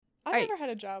I've never had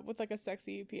a job with like a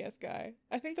sexy UPS guy.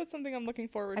 I think that's something I'm looking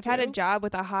forward to. I've had a job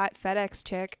with a hot FedEx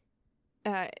chick.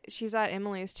 She's at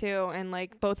Emily's too, and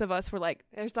like both of us were like,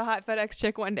 there's the hot FedEx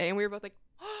chick one day, and we were both like,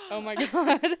 oh my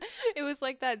god. It was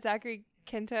like that Zachary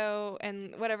Quinto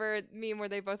and whatever meme where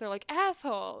they both are like,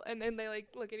 asshole, and then they like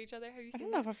look at each other. Have you seen I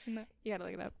don't know if I've seen that. You gotta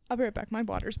look it up. I'll be right back. My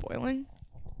water's boiling.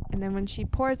 And then when she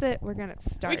pours it, we're gonna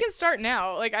start. We can start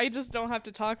now. Like, I just don't have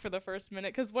to talk for the first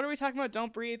minute, because what are we talking about?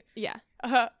 Don't breathe. Yeah.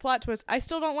 Plot twist. I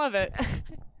still don't love it.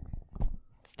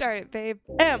 Start it, babe.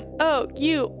 MOURNING.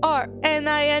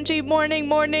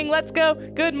 Morning. Let's go.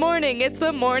 Good morning. It's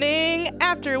the morning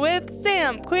after with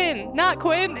Sam, Quinn, not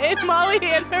Quinn, it's Molly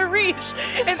and Harish.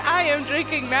 And I am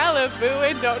drinking Malibu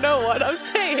and don't know what I'm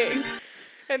saying.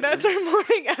 And that's our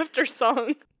morning after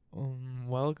song.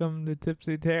 Welcome to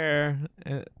Tipsy Terror.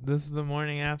 This is the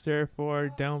morning after for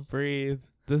Don't Breathe.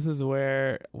 This is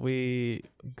where we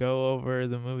go over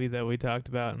the movie that we talked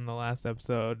about in the last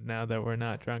episode now that we're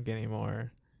not drunk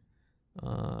anymore.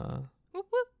 Whoop,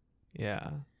 whoop.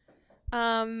 Yeah.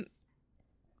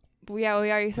 We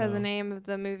already said the name of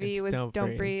the movie was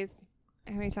Don't Breathe.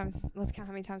 How many times? Let's count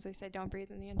how many times we said Don't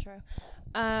Breathe in the intro.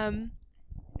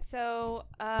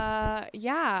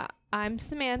 Yeah, I'm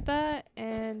Samantha,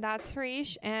 and that's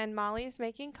Harish, and Molly's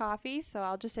making coffee, so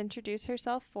I'll just introduce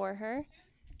herself for her.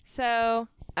 So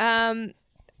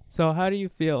how do you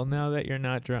feel now that you're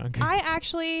not drunk? I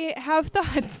actually have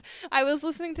thoughts. I was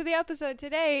listening to the episode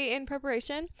today in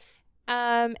preparation,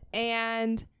 and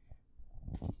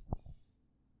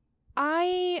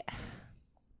how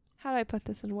do I put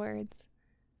this in words?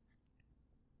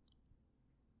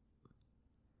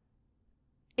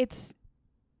 It's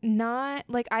not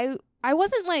like I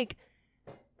wasn't like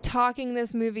talking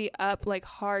this movie up like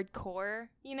hardcore,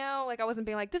 you know, like I wasn't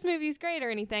being like this movie's great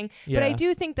or anything, but I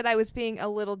do think that I was being a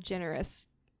little generous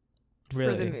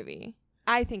for the movie.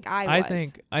 I think I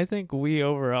was. I think we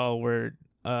overall were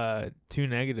too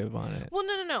negative on it. Well,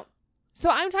 no. So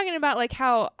I'm talking about like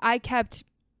how I kept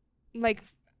like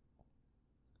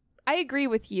I agree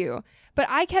with you, but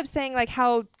I kept saying like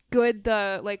how good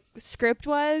the like script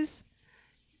was.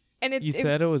 And you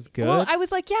said it was good? Well, I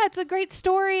was like, yeah, it's a great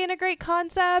story and a great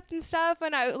concept and stuff.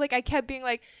 And I kept being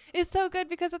like, it's so good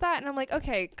because of that. And I'm like,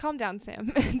 okay, calm down,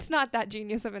 Sam. It's not that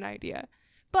genius of an idea.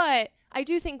 But I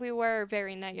do think we were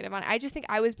very negative on it. I just think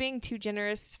I was being too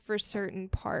generous for certain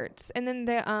parts. And then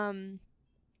now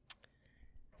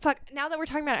that we're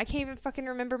talking about it, I can't even fucking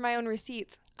remember my own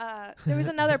receipts. There was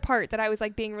another part that I was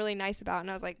like being really nice about. And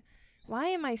I was like, why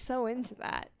am I so into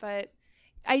that? But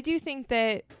I do think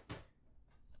that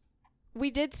we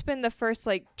did spend the first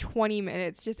like 20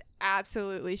 minutes just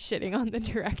absolutely shitting on the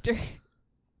director.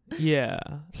 Yeah.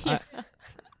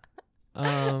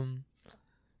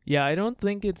 Yeah, I don't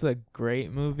think it's a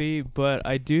great movie, but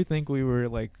I do think we were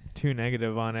like too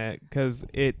negative on it because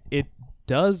it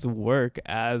does work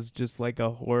as just like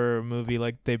a horror movie.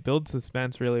 Like they build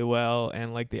suspense really well,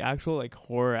 and like the actual like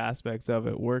horror aspects of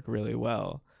it work really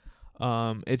well.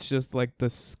 It's just like the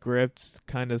script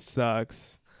kind of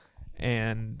sucks.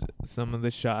 And some of the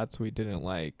shots we didn't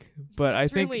like, but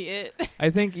That's really it.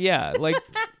 I think yeah, like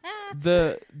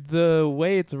the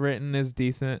way it's written is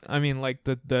decent. I mean, like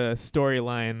the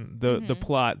storyline, the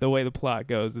plot, the way the plot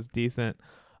goes is decent.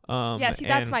 Yeah, see,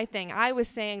 that's my thing. I was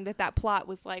saying that plot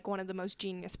was like one of the most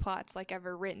genius plots like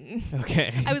ever written.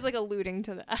 Okay. I was like alluding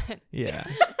to that. Yeah.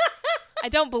 I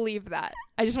don't believe that.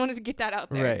 I just wanted to get that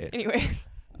out there. Right. Anyway.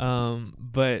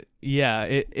 But yeah,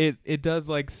 it does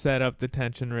like set up the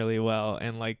tension really well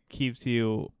and like keeps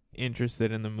you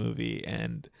interested in the movie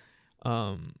and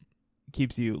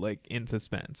keeps you like in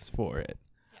suspense for it.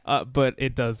 But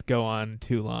it does go on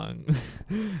too long.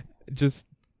 Just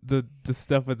the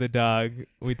stuff with the dog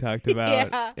we talked about.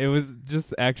 Yeah. It was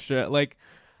just extra, like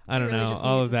I don't know,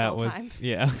 all of that was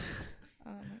yeah. Oh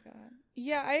my god.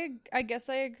 Yeah, I guess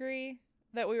I agree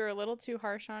that we were a little too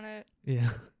harsh on it.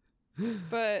 Yeah.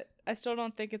 But I still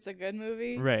don't think it's a good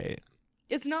movie. Right.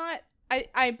 It's not. But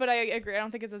I agree. I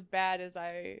don't think it's as bad as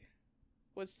I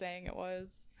was saying it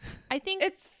was. I think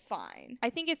it's fine. I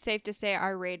think it's safe to say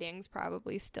our ratings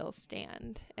probably still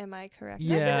stand. Am I correct?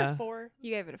 Yeah. I gave it a 4.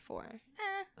 You gave it a 4.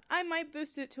 I might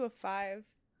boost it to a 5,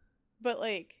 but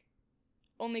like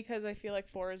only because I feel like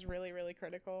 4 is really, really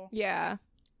critical. Yeah,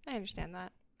 I understand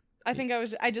that. I think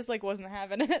I just like wasn't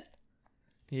having it.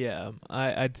 Yeah,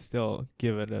 I'd still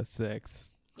give it a 6.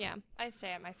 Yeah, I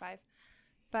stay at my 5.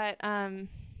 But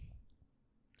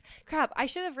crap, I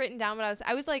should have written down what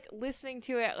I was like listening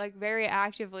to it like very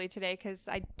actively today because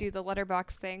I do the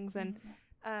letterbox things and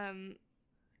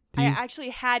I actually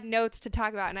had notes to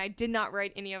talk about, and I did not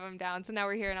write any of them down. So now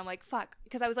we're here, and I'm like, fuck,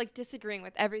 because I was like disagreeing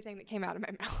with everything that came out of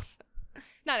my mouth.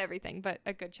 Not everything, but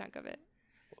a good chunk of it.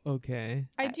 Okay.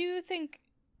 I do think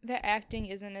the acting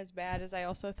isn't as bad as I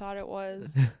also thought it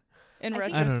was. In I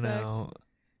retrospect, don't know.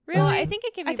 Really, I think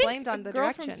it can be blamed on the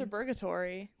Girl direction. from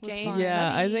Suburgatory was Jane. fun.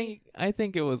 Yeah, Levy. I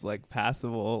think it was like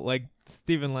passable. Like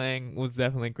Stephen Lang was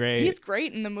definitely great. He's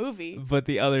great in the movie. But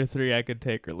the other three I could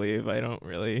take or leave. I don't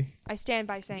really. I stand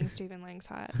by saying Stephen Lang's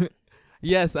hot.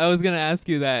 Yes, I was gonna ask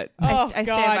you that. Oh I stand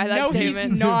God, by that no,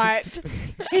 statement. he's not.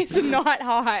 He's not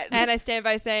hot. And I stand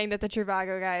by saying that the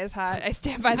Trivago guy is hot. I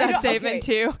stand by that statement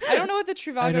too. I don't know what the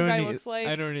Trivago guy looks like.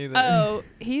 I don't either. Oh,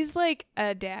 he's like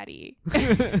a daddy.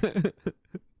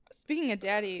 Speaking of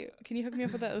daddy, can you hook me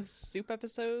up with those soup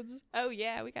episodes? Oh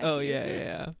yeah, we got Oh you.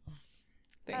 yeah.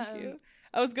 Thank you.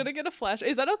 I was gonna get a flash.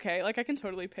 Is that okay? Like I can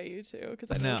totally pay you too,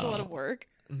 because I know it's a No. lot of work.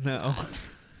 No.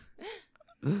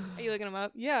 Are you looking him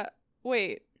up? Yeah.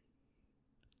 Wait.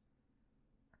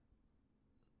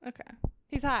 Okay.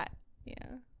 He's hot. Yeah.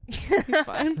 He's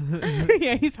fine.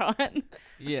 Yeah, he's hot.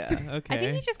 Yeah. Okay. I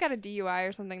think he just got a DUI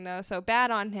or something though, so bad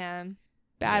on him.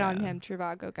 Bad on Yeah. him,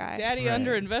 Trivago guy. Daddy Right.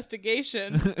 under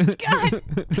investigation. God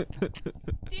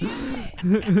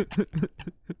damn it.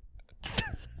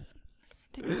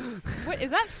 What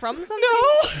is that from something?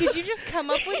 No. Did you just come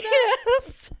up with that?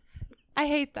 Yes. I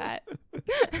hate that.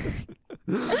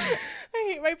 I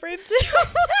hate my brain too.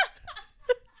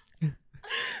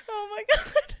 Oh my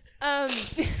God.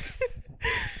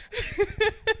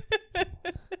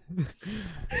 This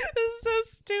is so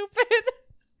stupid.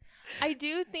 I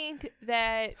do think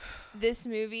that this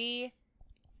movie,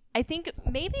 I think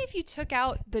maybe if you took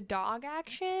out the dog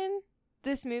action,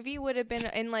 this movie would have been,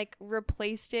 and like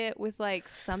replaced it with like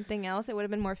something else, it would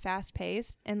have been more fast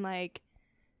paced and like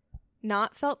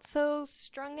not felt so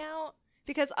strung out.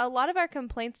 Because a lot of our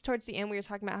complaints towards the end, we were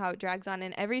talking about how it drags on,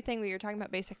 and everything we were talking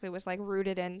about basically was like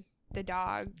rooted in the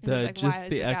dog. It was, like, why Just is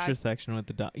the extra dog- section with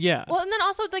the dog. Yeah. Well, and then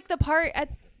also like the part at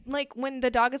like when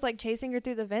the dog is like chasing her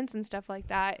through the vents and stuff like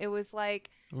that. It was like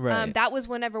Right. that was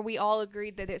whenever we all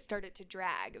agreed that it started to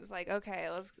drag. It was like, okay,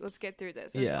 let's get through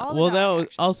this. It was Yeah. all the Well, that dog was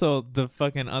action. also the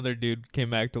fucking other dude came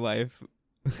back to life.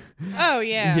 Oh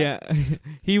yeah. Yeah.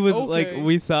 He was like, Okay.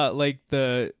 we saw like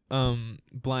the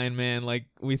blind man, like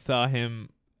we saw him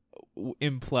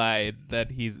implied that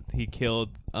he killed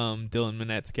Dylan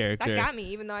Minette's character. That got me,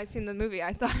 even though I'd seen the movie.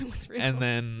 I thought it was real. And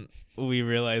then we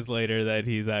realized later that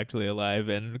he's actually alive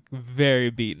and very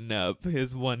beaten up.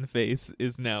 His one face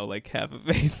is now like half a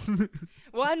face.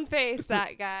 One face,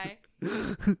 that guy.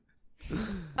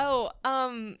 Oh, Oh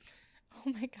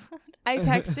my God. I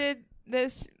texted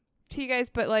this to you guys,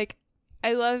 but like,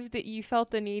 I love that you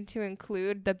felt the need to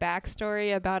include the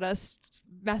backstory about us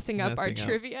messing up our Messing up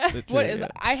trivia. The What is? trivia.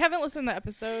 I haven't listened to the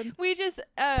episode. We just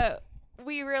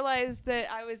we realized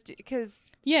that I was because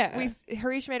Yeah.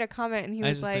 Harish made a comment and he I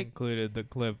was just like, included the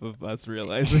clip of us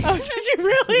realizing. Oh, did you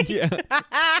really? Yeah.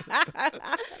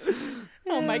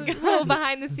 Oh my little God.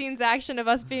 behind the scenes action of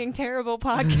us being terrible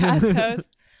podcast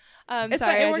hosts. It's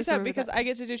Sorry, fine. I It works just out remembered because that. I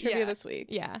get to do trivia Yeah. this week.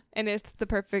 Yeah, and it's the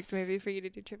perfect movie for you to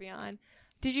do trivia on.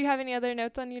 Did you have any other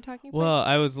notes on your talking points? Well,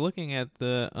 I was looking at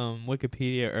the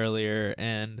Wikipedia earlier,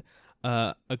 and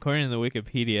according to the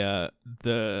Wikipedia,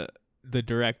 the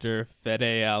director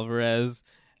Fede Alvarez,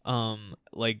 a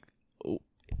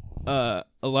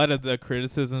lot of the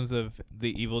criticisms of the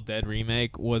Evil Dead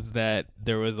remake was that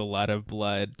there was a lot of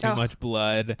blood, too Ugh. much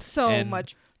blood, so and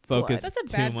much. focused That's a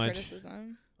too bad much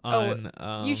criticism. on.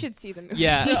 You should see the movie.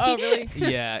 Yeah. Oh, really?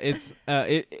 Yeah, it's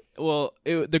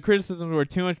the criticisms were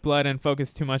too much blood and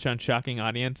focused too much on shocking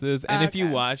audiences. And if you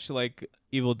Okay. watch like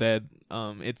Evil Dead,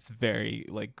 it's very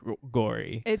like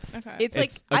gory. It's Okay. it's like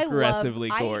It's I aggressively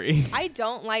love, gory. I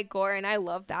don't like gore, and I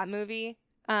love that movie.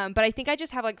 But I think I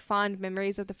just have like fond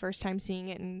memories of the first time seeing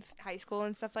it in high school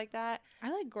and stuff like that.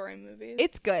 I like gory movies.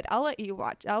 It's good. I'll let you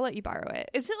watch. I'll let you borrow it.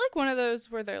 Is it like one of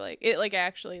those where they're like it like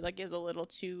actually like is a little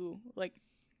too like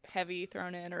heavy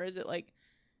thrown in, or is it like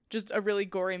just a really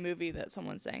gory movie that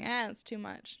someone's saying it's too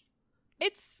much?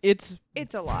 It's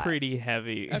It's a lot. pretty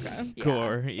heavy Okay.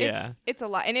 gore. Yeah. It's a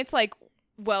lot, and it's like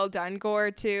well done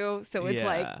gore too. So it's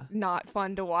like Yeah. not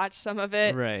fun to watch some of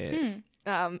it. Right.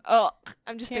 I'm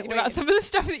just Can't thinking about wait. some of the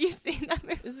stuff that you've seen. That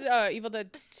movie. Is it Evil Dead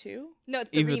 2? No,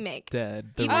 it's the Evil remake.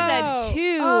 Dead. The Evil remake. Dead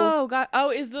 2. Oh god. Oh,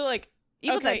 is the like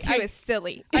Evil okay, Dead 2 is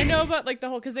silly. I know about like the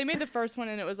whole because they made the first one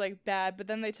and it was like bad, but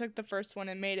then they took the first one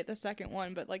and made it the second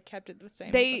one, but like kept it the same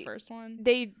as the first one.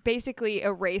 They basically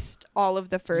erased all of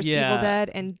the first Yeah. Evil Dead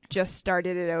and just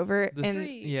started it over, The and s-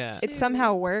 yeah. it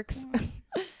somehow works.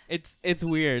 It's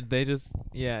weird. They just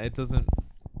it doesn't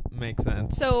makes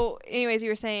sense. So, anyways, you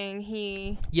were saying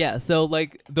he. Yeah, so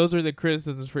like those are the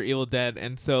criticisms for Evil Dead,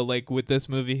 and so like with this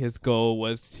movie, his goal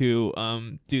was to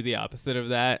do the opposite of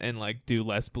that and like do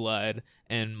less blood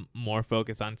and more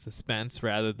focus on suspense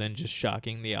rather than just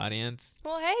shocking the audience.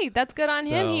 Well, hey, that's good on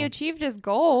him. He So- achieved his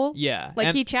goal. Yeah, Like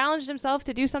and- he challenged himself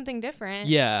to do something different.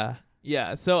 Yeah.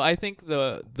 So I think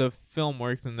the film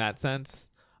works in that sense.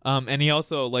 And he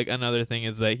also like another thing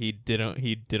is that he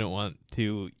didn't want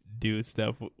to do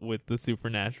stuff with the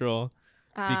supernatural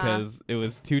because it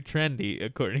was too trendy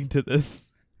according to this.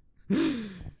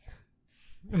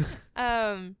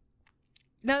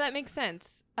 No, that makes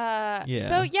sense. Yeah.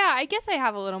 So yeah, I guess I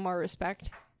have a little more respect,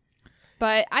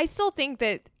 but I still think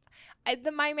that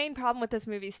my main problem with this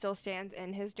movie still stands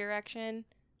in his direction.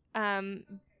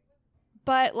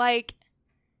 But like,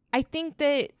 I think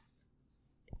that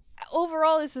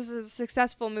overall this is a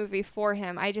successful movie for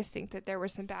him. I just think that there were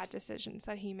some bad decisions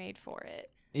that he made for it.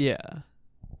 Yeah.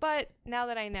 But now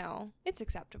that I know, it's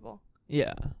acceptable.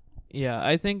 Yeah.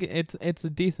 I think it's a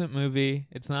decent movie.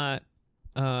 It's not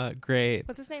great.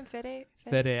 What's his name? Fede?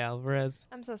 Fede Alvarez.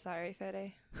 I'm so sorry,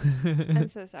 Fede. I'm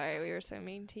so sorry we were so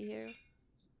mean to you.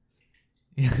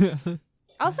 Yeah.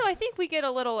 Also, I think we get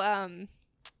a little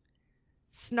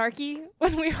snarky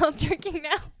when we're all drinking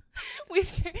now.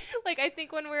 Like, I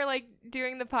think when we're like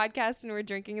doing the podcast and we're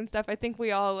drinking and stuff, I think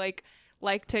we all like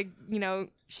to, you know,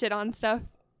 shit on stuff.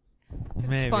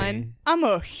 Maybe. fun. I'm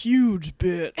a huge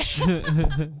bitch.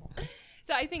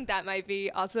 So I think that might be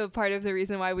also part of the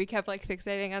reason why we kept like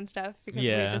fixating on stuff, because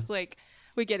Yeah. we just like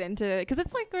we get into it because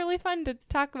it's like really fun to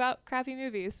talk about crappy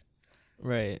movies.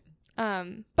 Right.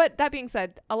 But that being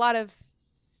said, a lot of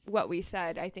what we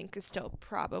said I think is still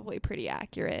probably pretty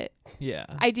accurate. Yeah.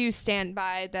 I do stand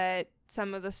by that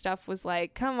some of the stuff was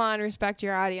like, come on, respect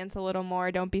your audience a little more,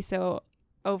 don't be so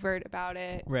overt about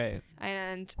it. Right.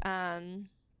 And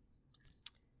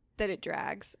that it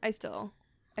drags. I still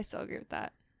agree with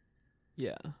that.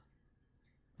 Yeah.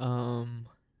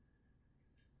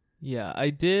 Yeah, I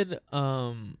did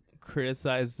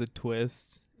criticize the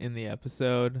twist in the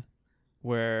episode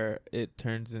where it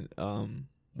turns in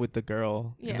with the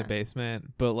girl in Yeah. the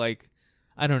basement, but like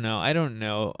I don't know. I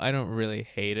don't really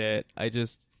hate it.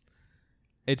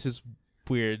 It's just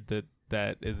weird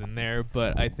that is in there,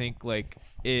 but I think like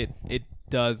it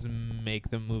does make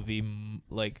the movie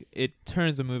like it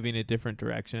turns the movie in a different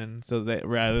direction, so that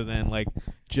rather than like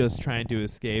just trying to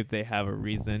escape, they have a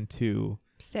reason to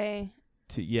Stay.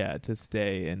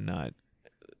 stay and not.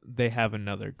 They have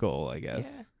another goal, I guess.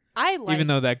 Yeah. I like Even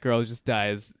though that girl just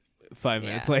dies 5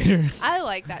 minutes Yeah. later. I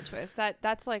like that twist.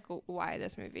 That's like why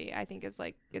this movie I think is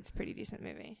like it's a pretty decent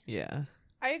movie. Yeah.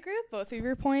 I agree with both of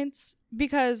your points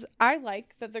because I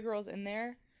like that the girl's in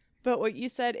there. But what you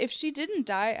said, if she didn't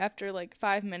die after like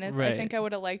 5 minutes, I Right. think I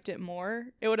would have liked it more.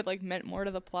 It would have like meant more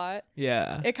to the plot.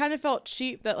 Yeah. It kind of felt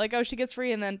cheap that like, oh, she gets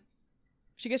free and then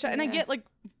she gets shot. And I Yeah. get like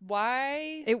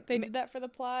why It they ma- did that for the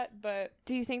plot, but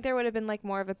Do you think there would have been like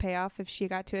more of a payoff if she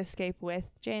got to escape with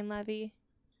Jane Levy?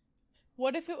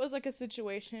 what if it was like a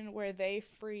situation where they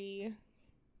free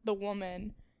the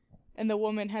woman and the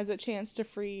woman has a chance to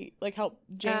free, like help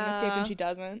Jane escape and she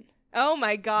doesn't? Oh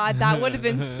my god, that would have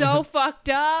been so fucked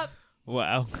up.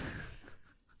 Wow.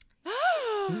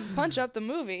 Punch up the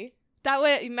movie. That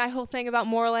would my whole thing about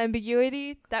moral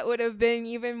ambiguity, that would have been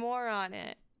even more on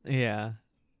it. Yeah.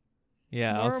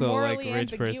 Yeah. More Also, like morally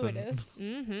rich person. ambiguous.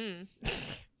 Mm-hmm.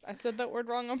 I said that word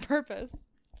wrong on purpose.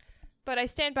 But I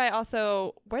stand by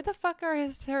also, where the fuck are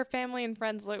her family and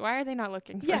friends? Like, why are they not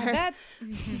looking for Yeah, her?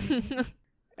 that's...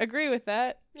 Agree with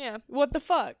that. Yeah. What the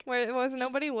fuck? Where was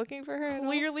nobody looking for her at all?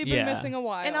 Clearly been Yeah. missing a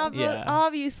while. And Yeah.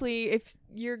 obviously, if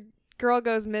your girl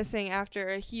goes missing after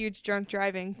a huge drunk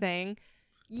driving thing,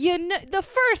 the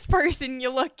first person you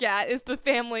look at is the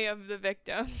family of the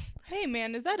victim. Hey,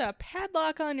 man, is that a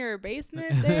padlock on your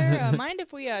basement there? Mind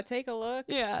if we take a look?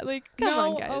 Yeah, like, come no?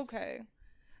 on, guys. Okay.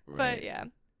 But yeah.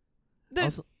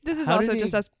 Also, This is how also did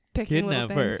just he us picking little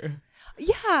kidnap things. her.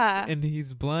 Yeah. And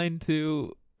he's blind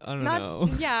to, I don't know.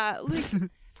 Yeah, like,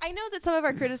 I know that some of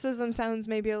our criticism sounds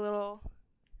maybe a little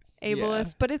ableist,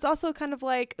 Yeah. but it's also kind of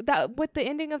like that with the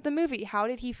ending of the movie. How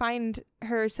did he find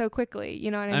her so quickly? You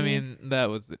know what I I mean? mean, that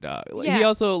was the dog. Like, Yeah. He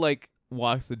also, like,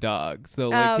 walks the dog. So,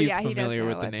 like, he's he does familiar know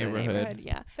with the what neighborhood.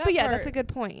 Yeah. That But yeah, that's part- a good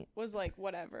point. Was like,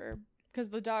 whatever. Because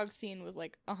the dog scene was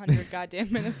like 100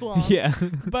 goddamn minutes long. Yeah.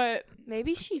 But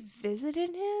Maybe she visited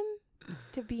him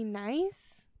to be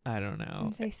nice. I don't know.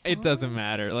 And say It doesn't sorry?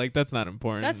 matter. Like, that's not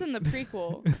important. that's in the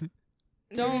prequel. Maybe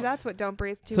Don't that's what Don't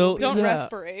Breathe 2 So- will be. don't Yeah.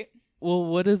 respirate. Well,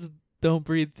 what is Don't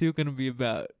Breathe 2 going to be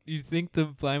about? You think the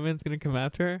blind man's going to come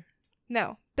after her?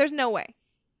 No, there's no way.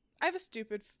 I have a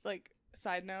stupid like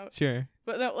side note. Sure.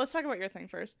 But no, let's talk about your thing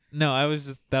first. No,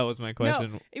 that was my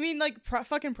question. No, I mean, like,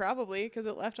 fucking probably, because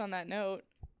it left on that note.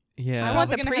 Yeah. I want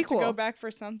Probably the gonna have to prequel. go back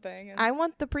for something. And I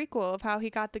want the prequel of how he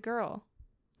got the girl.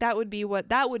 That would be what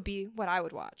I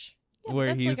would watch. yeah, Where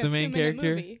that's he's like a the main 2-minute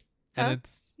character? movie. And Huh?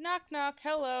 it's Knock, knock,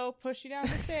 hello, push you down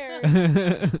the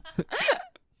stairs.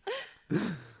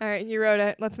 All right, you wrote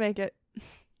it. Let's make it.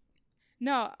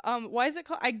 No, why is it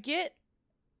called? I get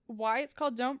why it's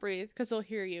called Don't Breathe, because they'll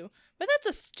hear you. But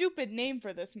that's a stupid name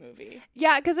for this movie.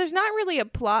 Yeah, because there's not really a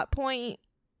plot point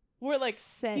Where, like,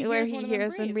 where hears he one of them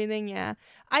hears them breathe. breathing. Yeah,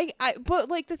 but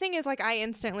like the thing is, like, I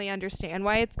instantly understand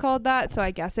why it's called that, so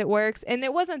I guess it works. And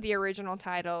it wasn't the original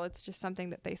title; it's just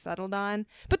something that they settled on.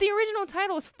 But the original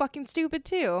title was fucking stupid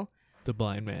too. The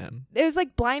Blind Man. It was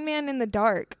like Blind Man in the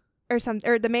Dark or something,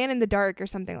 or The Man in the Dark or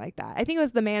something like that. I think it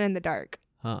was The Man in the Dark.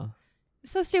 Huh.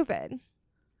 So stupid.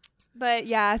 But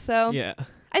yeah, so Yeah.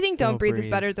 I think Don't Don't Breathe is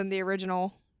Breathe. better than the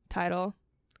original title.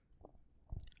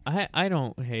 I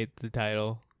don't hate the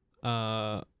title.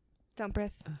 Don't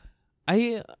Breathe.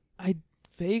 I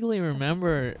vaguely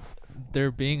remember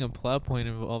there being a plot point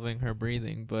involving her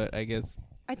breathing, but I guess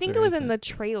I think There it was in isn't. the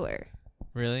trailer.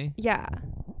 really. Yeah.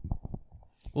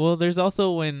 Well, there's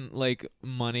also when like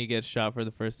Money gets shot for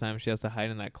the first time, she has to hide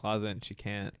in that closet and she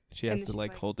can't. She And has then to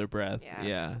like she's like- hold her breath. Yeah.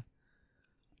 Yeah.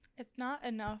 It's not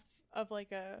enough of,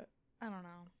 like, a, I don't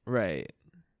know. Right.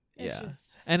 It's Yeah.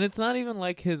 just, And it's not even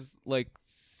like his like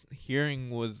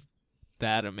hearing was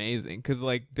that amazing, because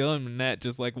like Dylan Minnette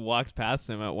just like walked past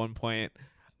him at one point.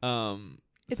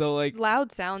 It's So like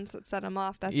loud sounds that set him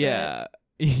off. That's it. yeah.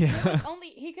 It Yeah. was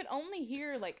he could only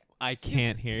hear, like, I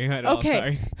can't hear you at all.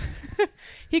 Okay. Sorry.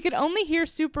 he could only hear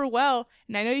super well.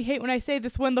 And I know you hate when I say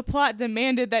this, when the plot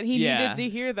demanded that he Yeah. needed to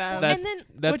hear them. That's And then,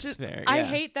 that's which is, fair. I yeah.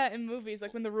 hate that in movies,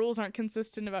 like when the rules aren't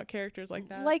consistent about characters like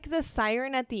that. like the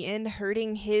siren at the end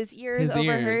hurting his ears His over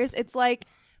ears. hers. It's like,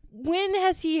 when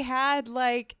has he had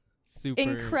like Super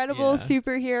incredible yeah.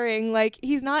 super hearing? Like,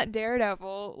 he's not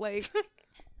Daredevil. Like,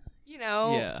 you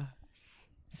know. Yeah.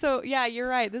 So yeah, you're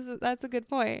right. That's a good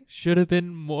point. Should have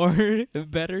been more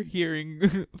better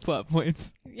hearing plot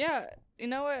points. Yeah, you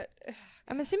know what?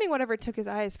 I'm assuming whatever took his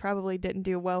eyes probably didn't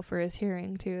do well for his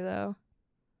hearing too, though.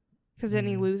 Because didn't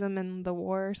he lose them in the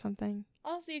war or something?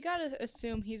 Also, you gotta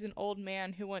assume he's an old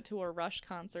man who went to a Rush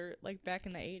concert, like, back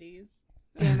in the 80s.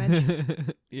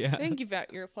 Damage. Yeah. They didn't give out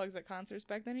earplugs at concerts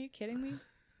back then. Are you kidding me?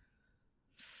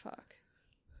 Fuck.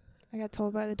 I got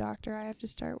told by the doctor I have to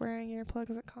start wearing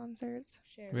earplugs at concerts.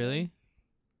 Really?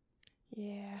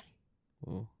 Yeah.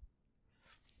 Oh.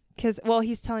 Because, well,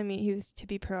 he's telling me he was to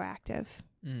be proactive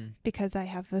Mm. because I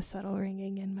have the subtle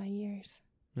ringing in my ears.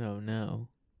 Oh no.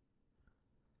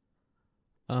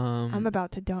 I'm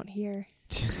about to don't hear.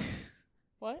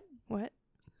 What? What?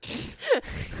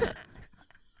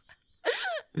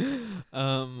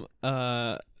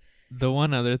 The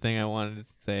one other thing I wanted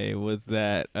to say was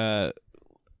that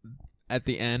at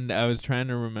the end I was trying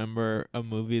to remember a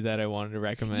movie that I wanted to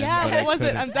recommend. Yeah, but what I was it?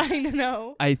 couldn't. I'm dying to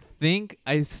know. I think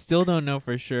I still don't know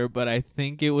for sure, but I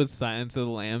think it was Silence of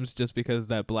the Lambs, just because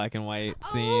that black and white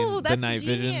scene, Oh, the that's night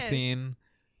vision genius. scene,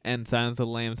 and Silence of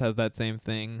the Lambs has that same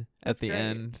thing That's at the great.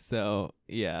 end. So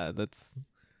yeah,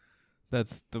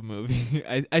 that's the movie.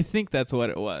 I think that's what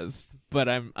it was, but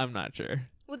I'm not sure.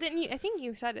 Well, didn't you? I think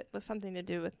you said it was something to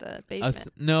do with the basement.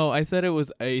 No, I said it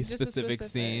was a Just a specific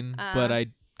specific. scene, but Ah. I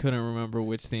couldn't remember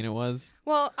which scene it was.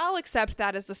 Well, I'll accept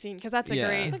that as the scene because that's a Yeah.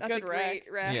 great. It's a That's a good great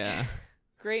wreck. Yeah.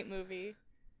 Great movie.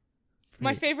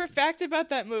 My Pretty- favorite fact about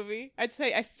that movie, I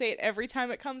say it every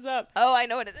time it comes up. Oh, I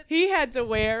know what it is. He had to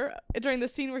wear, during the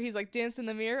scene where he's like dancing in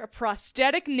the mirror, a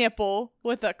prosthetic nipple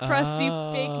with a crusty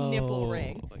fake nipple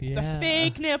ring. It's a yeah.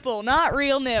 fake nipple, not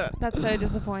real nip. That's so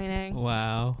disappointing.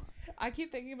 Wow. I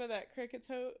keep thinking about that cricket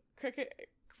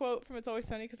quote from It's Always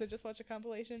Sunny because I just watched a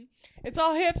compilation. It's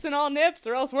all hips and all nips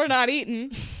or else we're not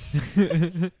eating.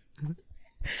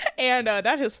 And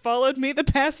that has followed me the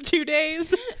past 2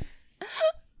 days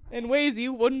in ways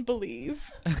you wouldn't believe.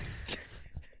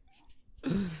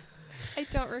 I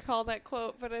don't recall that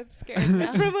quote, but I'm scared now.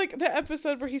 It's from like the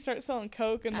episode where he starts selling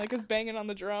coke and like is banging on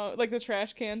the drum, like the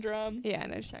trash can drum. Yeah, I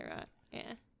know what you're talking about.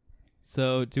 Yeah.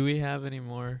 So, do we have any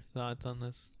more thoughts on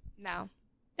this? No.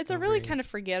 It's a really Agreed. kind of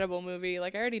forgettable movie.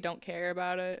 Like I already don't care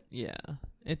about it. Yeah.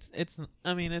 It's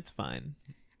I mean, it's fine.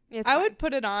 It's I fine. would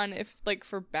put it on if like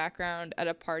for background at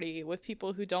a party with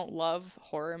people who don't love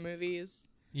horror movies.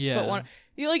 Yeah. But want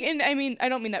you like, and I mean, I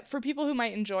don't mean that for people who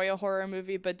might enjoy a horror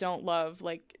movie but don't love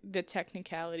like the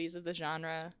technicalities of the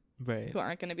genre, right. who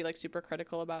aren't going to be like super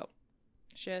critical about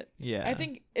shit. Yeah. I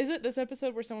think, is it this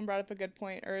episode where someone brought up a good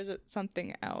point, or is it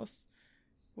something else?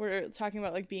 we're talking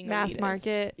about like being Mass elitist.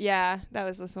 market. Yeah, that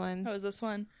was this one. That was this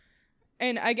one.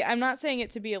 And I'm not saying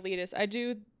it to be elitist. I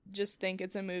do just think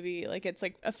it's a movie, like it's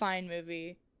like a fine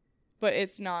movie, but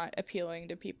it's not appealing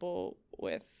to people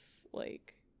with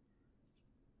like,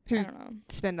 I don't know.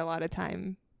 Spend a lot of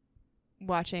time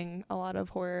watching a lot of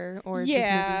horror or just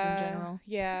movies in general.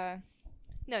 Yeah.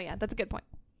 No, yeah, that's a good point.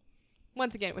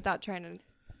 Once again, without trying to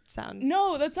sound.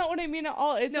 No, that's not what I mean at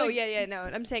all. It's no, like, no.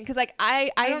 I'm saying because like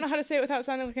I don't know how to say it without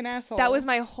sounding like an asshole. That was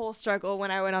my whole struggle when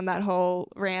I went on that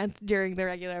whole rant during the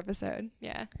regular episode.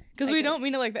 Yeah, because we don't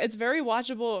mean it like that. It's very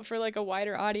watchable for like a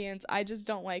wider audience. I just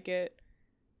don't like it.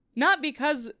 Not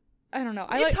because I don't know.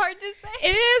 It's hard to say.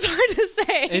 It is hard to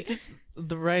say. It just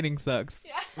the writing sucks.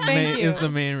 Yeah. Thank you. Is the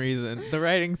main reason. The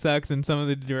writing sucks, and some of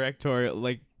the directorial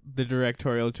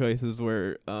choices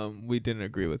were we didn't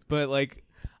agree with. But like,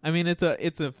 I mean, it's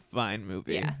a fine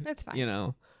movie. Yeah, it's fine. You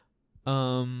know.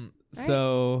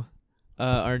 So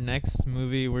our next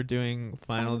movie we're doing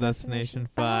Final Destination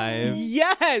 5.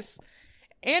 Yes.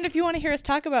 And if you want to hear us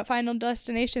talk about Final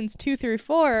Destinations 2 through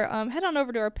 4, head on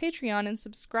over to our Patreon and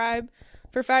subscribe.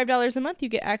 For $5 a month, you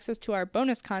get access to our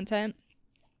bonus content.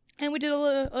 And we did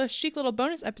a chic little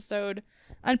bonus episode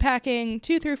unpacking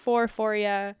 2 through 4 for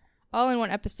you, all in one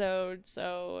episode.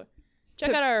 So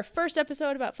check out our first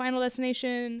episode about Final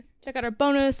Destination. Check out our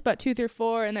bonus about 2 through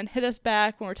 4, and then hit us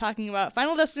back when we're talking about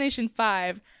Final Destination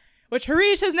 5, which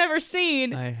Harish has never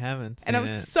seen. I haven't seen and I'm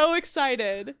so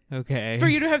excited Okay. for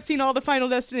you to have seen all the Final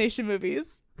Destination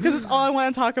movies, because it's all I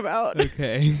want to talk about.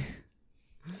 Okay.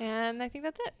 And I think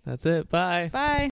that's it. That's it. Bye. Bye.